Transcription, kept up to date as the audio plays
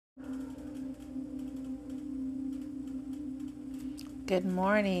Good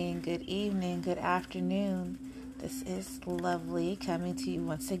morning, good evening, good afternoon. This is Lovely coming to you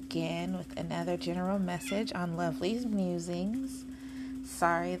once again with another general message on Lovely's Musings.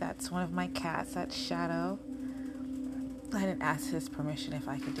 Sorry, that's one of my cats, that's Shadow. I didn't ask his permission if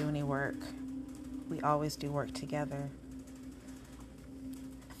I could do any work. We always do work together.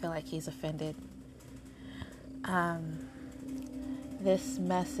 I feel like he's offended. This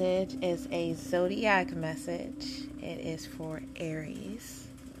message is a zodiac message. It is for Aries.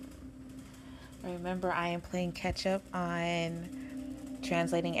 Remember, I am playing catch up on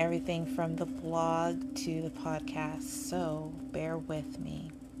translating everything from the blog to the podcast, so bear with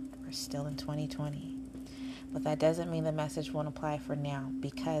me. We're still in 2020. But that doesn't mean the message won't apply for now,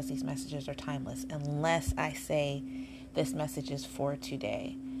 because these messages are timeless, unless I say this message is for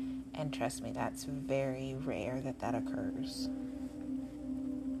today. And trust me, that's very rare that occurs.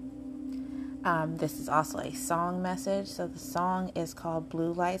 This is also a song message. So the song is called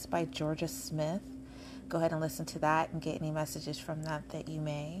Blue Lights by Jorja Smith. Go ahead and listen to that and get any messages from that you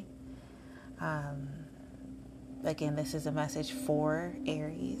may. Again, this is a message for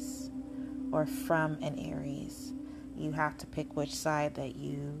Aries or from an Aries. You have to pick which side that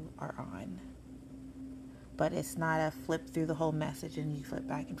you are on. But it's not a flip through the whole message and you flip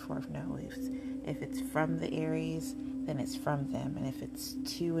back and forth. No, if it's from the Aries, then it's from them. And if it's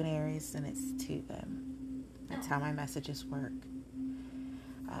to an Aries, then it's to them. That's how my messages work.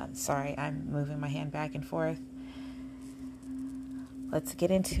 Sorry, I'm moving my hand back and forth. Let's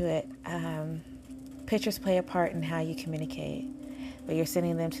get into it. Pictures play a part in how you communicate, but you're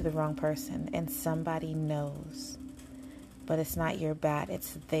sending them to the wrong person, and somebody knows. But it's not your bad,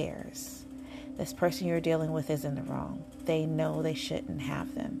 it's theirs. This person you're dealing with is in the wrong. They know they shouldn't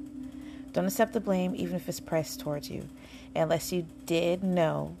have them. Don't accept the blame, even if it's pressed towards you. Unless you did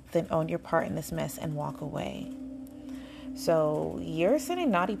know, then own your part in this mess and walk away. So you're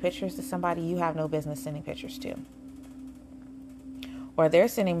sending naughty pictures to somebody you have no business sending pictures to. Or they're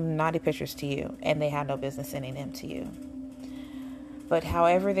sending naughty pictures to you and they have no business sending them to you. But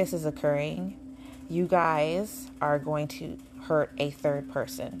however this is occurring, you guys are going to hurt a third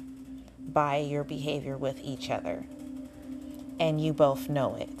person by your behavior with each other. And you both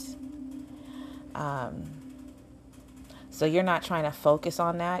know it. So you're not trying to focus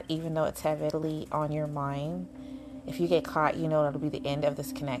on that, even though it's heavily on your mind. If you get caught, you know it'll be the end of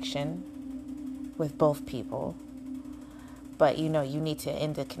this connection with both people. But you know you need to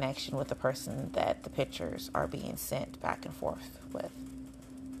end the connection with the person that the pictures are being sent back and forth with.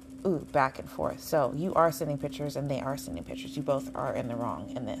 Back and forth. So you are sending pictures and they are sending pictures. You both are in the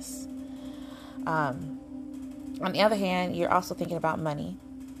wrong in this. On the other hand, you're also thinking about money.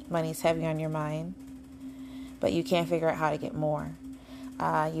 Money's heavy on your mind, but you can't figure out how to get more.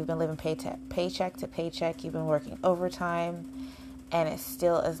 You've been living paycheck to paycheck. You've been working overtime, and it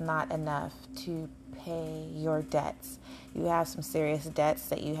still is not enough to pay your debts. You have some serious debts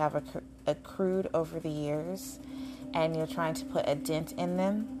that you have accrued over the years, and you're trying to put a dent in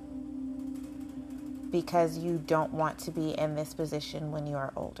them because you don't want to be in this position when you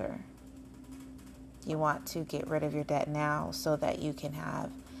are older. You want to get rid of your debt now so that you can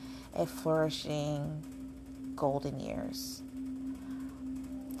have a flourishing golden years.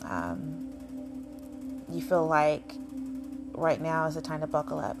 You feel like right now is the time to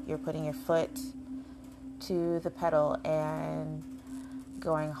buckle up. You're putting your foot to the pedal and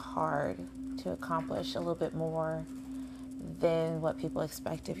going hard to accomplish a little bit more than what people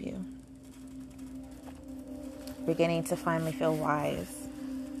expect of you. Beginning to finally feel wise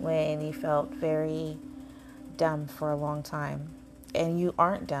when you felt very dumb for a long time. And you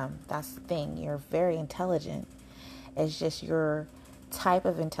aren't dumb. That's the thing. You're very intelligent. It's just your type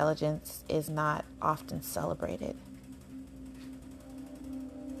of intelligence is not often celebrated.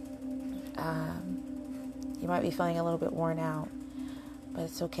 You might be feeling a little bit worn out, but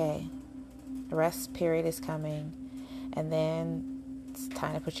it's okay. The rest period is coming, and then it's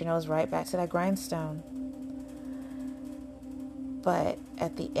time to put your nose right back to that grindstone. But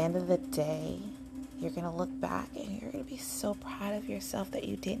at the end of the day, you're going to look back and you're going to be so proud of yourself that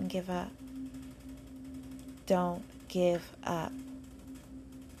you didn't give up. Don't give up.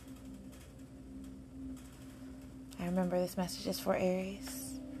 I remember this message is for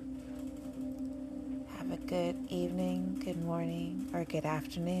Aries. Have a good evening, good morning, or good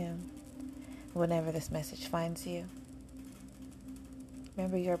afternoon, whenever this message finds you.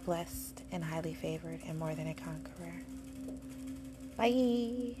 Remember, you're blessed and highly favored and more than a conqueror.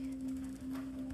 Bye.